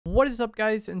What is up,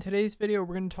 guys? In today's video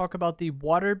we're going to talk about the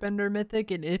Waterbender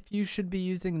Mythic and if you should be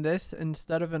using this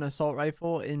instead of an assault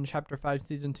rifle in chapter 5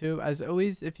 season 2. As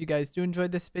always, if you guys do enjoy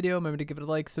this video, remember to give it a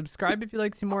like, subscribe if you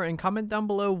like to see more, and comment down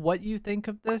below what you think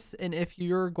of this and if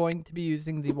you're going to be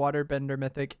using the Waterbender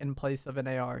Mythic in place of an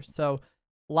AR. So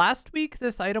last week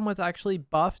this item was actually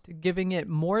buffed, giving it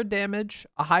more damage,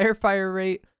 a higher fire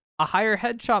rate, a higher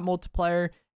headshot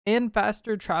multiplier, and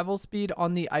faster travel speed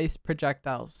on the ice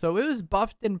projectiles. So it was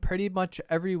buffed in pretty much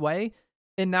every way,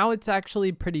 and now it's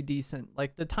actually pretty decent.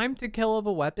 Like, the time to kill of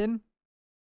a weapon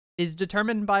is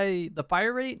determined by the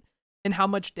fire rate and how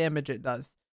much damage it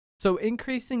does. So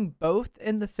increasing both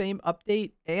in the same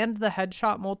update and the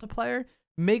headshot multiplier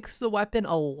makes the weapon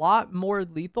a lot more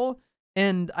lethal.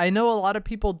 And I know a lot of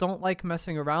people don't like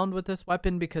messing around with this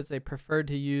weapon because they prefer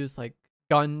to use like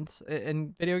guns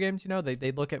in video games. You know,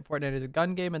 they look at Fortnite as a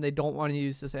gun game and they don't want to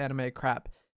use this anime crap.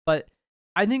 But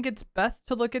I think it's best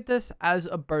to look at this as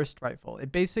a burst rifle.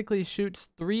 It basically shoots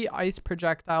 3 ice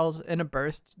projectiles in a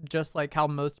burst, just like how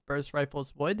most burst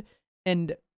rifles would,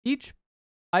 and each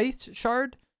ice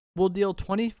shard will deal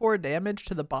 24 damage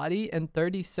to the body and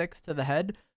 36 to the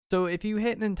head. So if you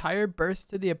hit an entire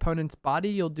burst to the opponent's body,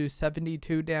 you'll do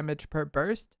 72 damage per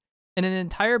burst. And an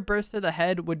entire burst to the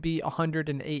head would be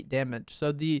 108 damage.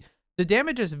 So the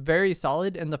damage is very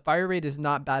solid, and the fire rate is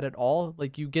not bad at all.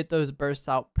 Like, you get those bursts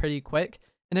out pretty quick.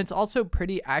 And it's also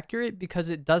pretty accurate because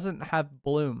it doesn't have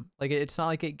bloom. Like, it's not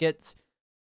like it gets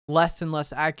less and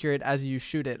less accurate as you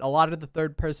shoot it. A lot of the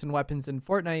third-person weapons in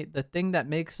Fortnite, the thing that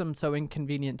makes them so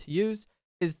inconvenient to use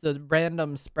is the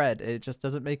random spread. It just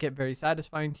doesn't make it very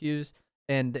satisfying to use,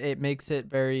 and it makes it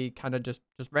very kind of just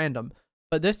random.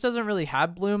 But this doesn't really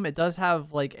have bloom. It does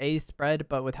have like a spread,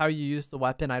 but with how you use the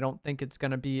weapon, I don't think it's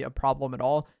going to be a problem at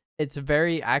all. It's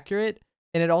very accurate,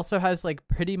 and it also has like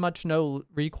pretty much no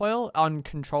recoil on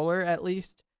controller, at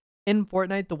least. In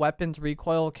Fortnite, the weapon's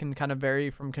recoil can kind of vary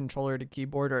from controller to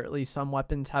keyboard, or at least some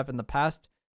weapons have in the past.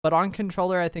 But on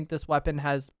controller, I think this weapon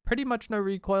has pretty much no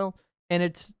recoil, and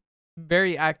it's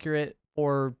very accurate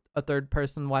for a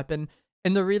third-person weapon.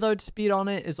 And the reload speed on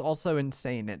it is also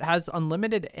insane. It has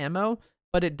unlimited ammo,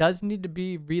 but it does need to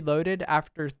be reloaded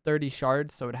after 30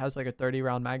 shards, so it has like a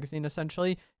 30-round magazine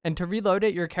essentially. And to reload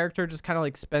it, your character just kind of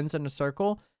like spins in a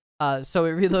circle, so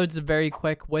it reloads very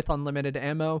quick with unlimited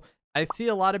ammo. I see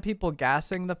a lot of people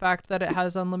gassing the fact that it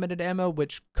has unlimited ammo,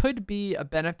 which could be a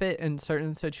benefit in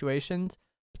certain situations,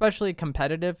 especially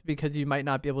competitive, because you might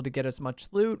not be able to get as much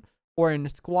loot, or in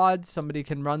squads, somebody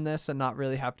can run this and not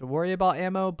really have to worry about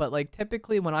ammo. But like,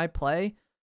 typically when I play,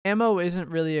 ammo isn't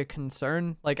really a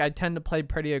concern. Like, I tend to play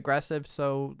pretty aggressive,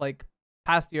 so like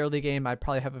past the early game I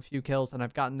probably have a few kills and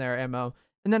I've gotten their ammo,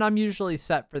 and then I'm usually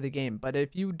set for the game. But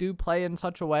if you do play in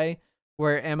such a way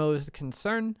where ammo is a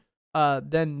concern,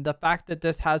 then the fact that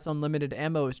this has unlimited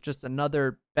ammo is just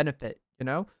another benefit, you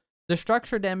know? The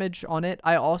structure damage on it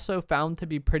I also found to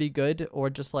be pretty good, or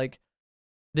just like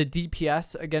the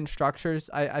DPS against structures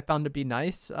I found to be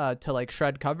nice, to like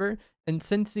shred cover. And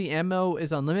since the ammo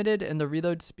is unlimited and the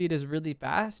reload speed is really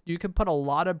fast, you can put a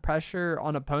lot of pressure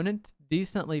on opponents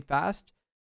decently fast.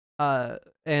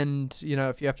 And, you know,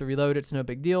 if you have to reload, it's no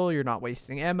big deal. You're not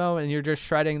wasting ammo, and you're just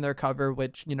shredding their cover,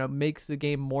 which, you know, makes the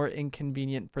game more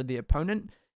inconvenient for the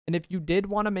opponent. And if you did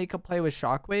want to make a play with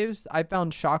shockwaves, I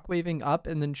found shockwaving up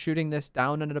and then shooting this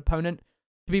down at an opponent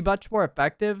to be much more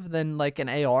effective than like an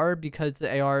AR, because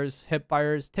the AR's hip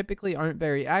fires typically aren't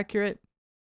very accurate.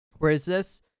 Whereas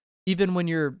this, even when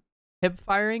you're hip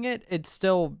firing it, it's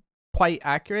still quite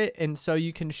accurate, and so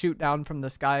you can shoot down from the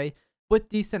sky with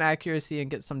decent accuracy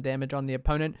and get some damage on the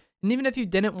opponent. And even if you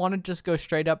didn't want to just go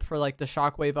straight up for like the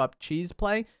shockwave up cheese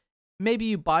play, maybe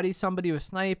you body somebody with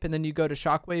snipe and then you go to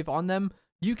shockwave on them,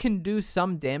 you can do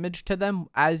some damage to them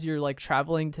as you're like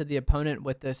traveling to the opponent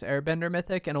with this Airbender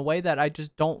Mythic in a way that I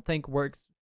just don't think works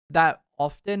that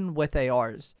often with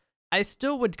ARs. I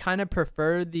still would kind of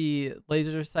prefer the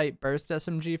laser sight burst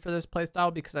SMG for this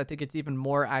playstyle, because I think it's even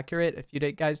more accurate. If you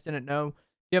guys didn't know, if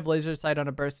you have laser sight on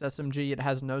a burst SMG, it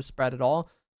has no spread at all.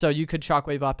 So you could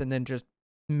shockwave up and then just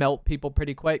melt people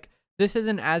pretty quick. This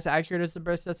isn't as accurate as the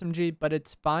burst SMG, but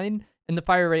it's fine. And the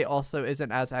fire rate also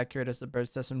isn't as accurate as the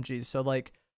burst SMG. So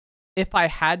like, if I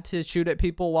had to shoot at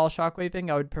people while shockwaving,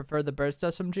 I would prefer the burst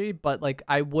SMG, but like,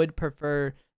 I would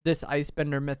prefer this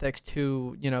Icebender Mythic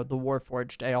to, you know, the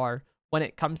Warforged AR when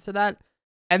it comes to that.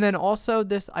 And then also,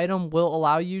 this item will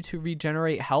allow you to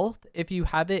regenerate health if you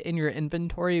have it in your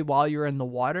inventory while you're in the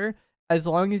water, as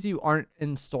long as you aren't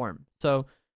in storm. So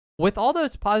with all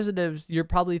those positives, you're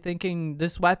probably thinking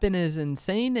this weapon is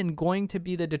insane and going to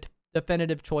be the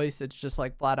definitive choice. It's just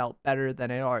like flat out better than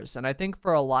ARs. And I think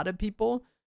for a lot of people,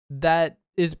 that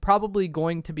is probably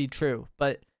going to be true.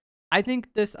 But I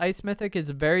think this Ice Mythic is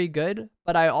very good,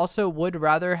 but I also would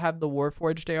rather have the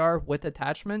Warforged AR with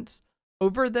attachments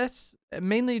over this,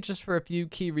 mainly just for a few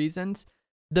key reasons.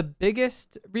 The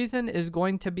biggest reason is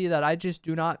going to be that I just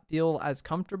do not feel as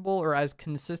comfortable or as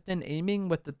consistent aiming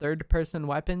with the third-person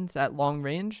weapons at long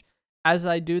range as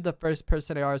I do the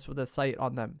first-person ARs with a sight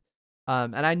on them.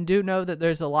 And I do know that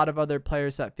there's a lot of other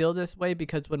players that feel this way,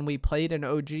 because when we played in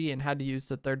OG and had to use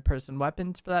the third-person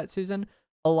weapons for that season,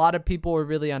 a lot of people were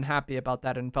really unhappy about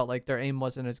that and felt like their aim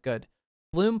wasn't as good.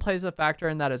 Bloom plays a factor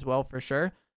in that as well, for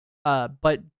sure.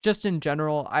 But just in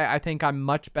general, I think I'm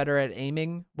much better at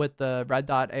aiming with the red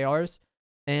dot ARs,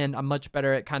 and I'm much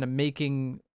better at kind of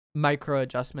making micro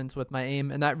adjustments with my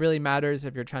aim. And that really matters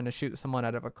if you're trying to shoot someone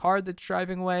out of a car that's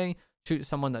driving away, shoot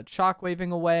someone that's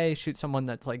shockwaving away, shoot someone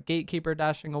that's like gatekeeper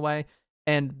dashing away.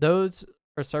 And those,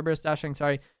 or Cerberus dashing,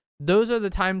 sorry, those are the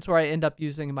times where I end up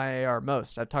using my AR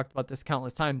most. I've talked about this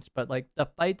countless times, but like the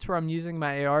fights where I'm using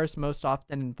my ARs most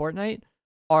often in Fortnite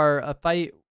are a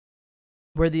fight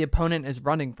where the opponent is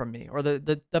running from me, or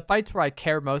the fights where I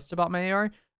care most about my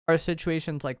AR are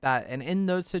situations like that. And in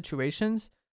those situations,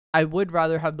 I would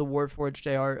rather have the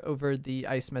Warforged AR over the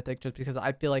Ice Mythic, just because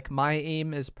I feel like my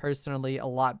aim is personally a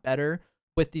lot better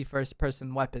with the first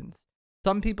person weapons.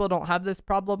 Some people don't have this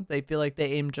problem. They feel like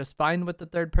they aim just fine with the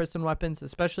third person weapons,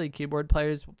 especially keyboard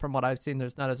players. From what I've seen,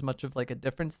 there's not as much of like a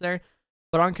difference there.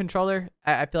 But on controller,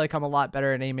 I feel like I'm a lot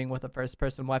better at aiming with a first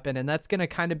person weapon. And that's going to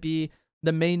kind of be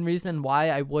the main reason why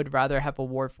I would rather have a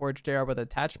Warforged AR with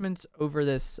attachments over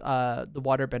this, the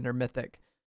Waterbender Mythic.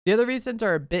 The other reasons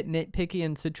are a bit nitpicky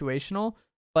and situational,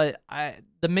 but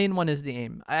the main one is the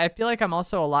aim. I feel like I'm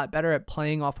also a lot better at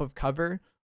playing off of cover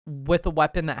with a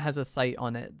weapon that has a sight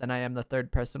on it than I am the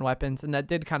third person weapons. And that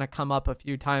did kind of come up a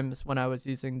few times when I was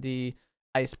using the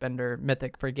Icebender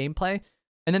Mythic for gameplay.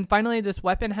 And then finally, this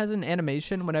weapon has an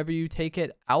animation whenever you take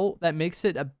it out that makes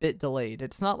it a bit delayed.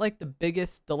 It's not like the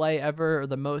biggest delay ever or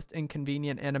the most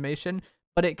inconvenient animation,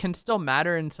 but it can still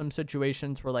matter in some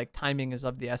situations where like timing is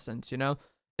of the essence, you know?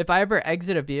 If I ever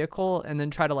exit a vehicle and then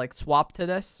try to like swap to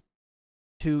this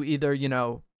to either, you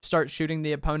know, start shooting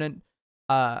the opponent,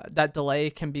 that delay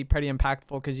can be pretty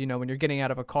impactful, because, you know, when you're getting out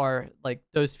of a car, like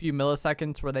those few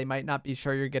milliseconds where they might not be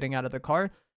sure you're getting out of the car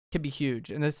can be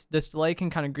huge. And this delay can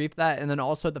kind of grief that. And then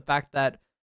also the fact that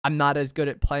I'm not as good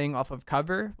at playing off of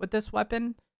cover with this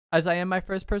weapon as I am my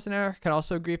first person AR can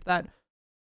also grief that.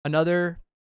 Another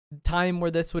time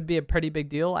where this would be a pretty big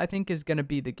deal, I think, is going to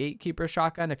be the Gatekeeper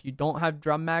shotgun. If you don't have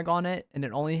drum mag on it and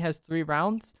it only has 3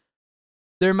 rounds,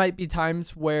 there might be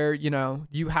times where, you know,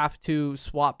 you have to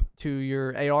swap to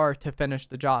your AR to finish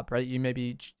the job, right? You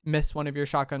maybe miss one of your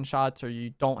shotgun shots, or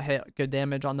you don't hit good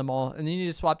damage on them all, and then you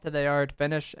need to swap to the AR to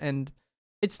finish. And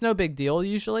it's no big deal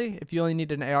usually if you only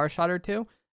need an AR shot or 2.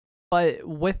 But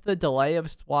with the delay of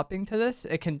swapping to this,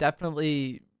 it can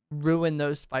definitely ruin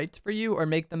those fights for you, or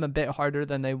make them a bit harder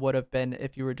than they would have been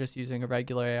if you were just using a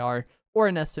regular AR or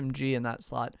an SMG in that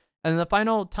slot. And the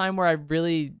final time where I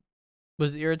really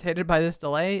was irritated by this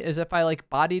delay is if I like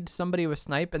bodied somebody with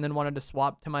snipe and then wanted to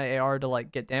swap to my AR to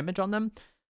like get damage on them.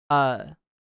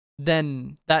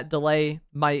 Then that delay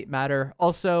might matter.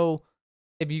 Also,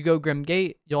 if you go Grim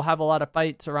Gate, you'll have a lot of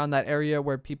fights around that area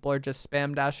where people are just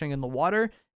spam dashing in the water.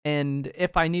 And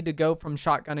if I need to go from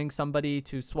shotgunning somebody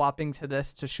to swapping to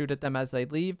this to shoot at them as they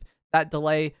leave, that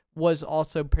delay was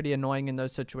also pretty annoying in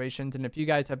those situations. And if you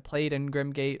guys have played in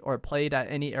Grim Gate or played at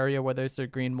any area where there's a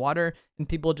green water and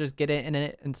people just get in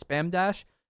it and spam dash,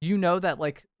 you know that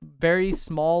like very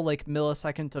small like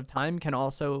milliseconds of time can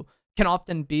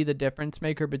often be the difference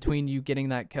maker between you getting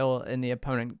that kill and the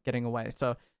opponent getting away.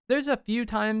 So there's a few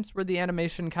times where the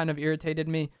animation kind of irritated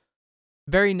me.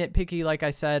 Very nitpicky, like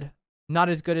I said. Not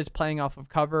as good as playing off of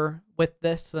cover with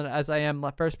this as I am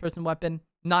a first person weapon.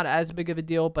 Not as big of a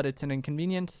deal, but it's an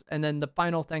inconvenience. And then the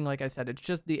final thing, like I said, it's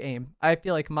just the aim. I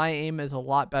feel like my aim is a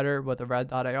lot better with a red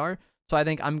dot AR. So I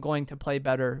think I'm going to play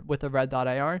better with a red dot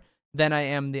AR than I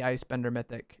am the Icebender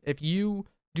Mythic. If you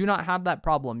do not have that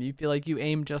problem, you feel like you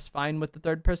aim just fine with the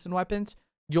third person weapons,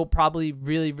 you'll probably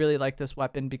really, really like this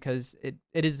weapon, because it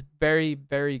is very,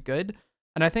 very good.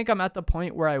 And I think I'm at the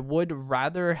point where I would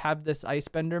rather have this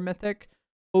Icebender Mythic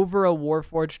over a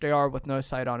Warforged AR with no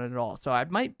sight on it at all. So I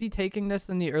might be taking this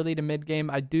in the early to mid game.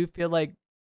 I do feel like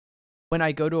when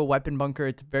I go to a weapon bunker,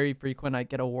 it's very frequent I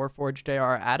get a Warforged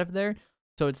AR out of there.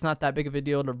 So it's not that big of a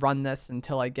deal to run this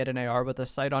until I get an AR with a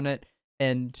sight on it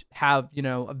and have, you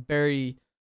know, a very,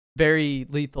 very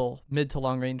lethal mid to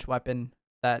long range weapon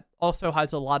that also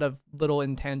has a lot of little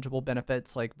intangible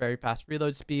benefits, like very fast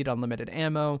reload speed, unlimited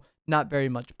ammo, not very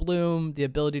much bloom, the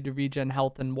ability to regen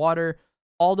health and water.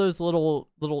 all those little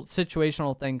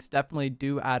situational things definitely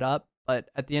do add up. But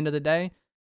at the end of the day,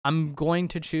 I'm going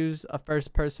to choose a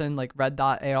first person like red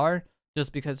dot AR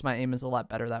just because my aim is a lot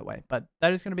better that way. But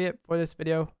that is going to be it for this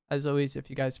video. As always, if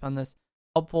you guys found this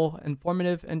helpful,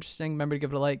 informative, interesting, remember to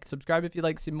give it a like, subscribe if you'd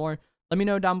like to see more. Let me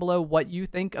know down below what you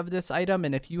think of this item,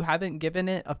 and if you haven't given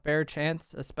it a fair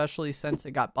chance, especially since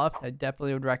it got buffed, I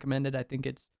definitely would recommend it. I think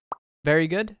it's very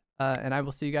good, and I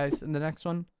will see you guys in the next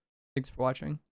one. Thanks for watching.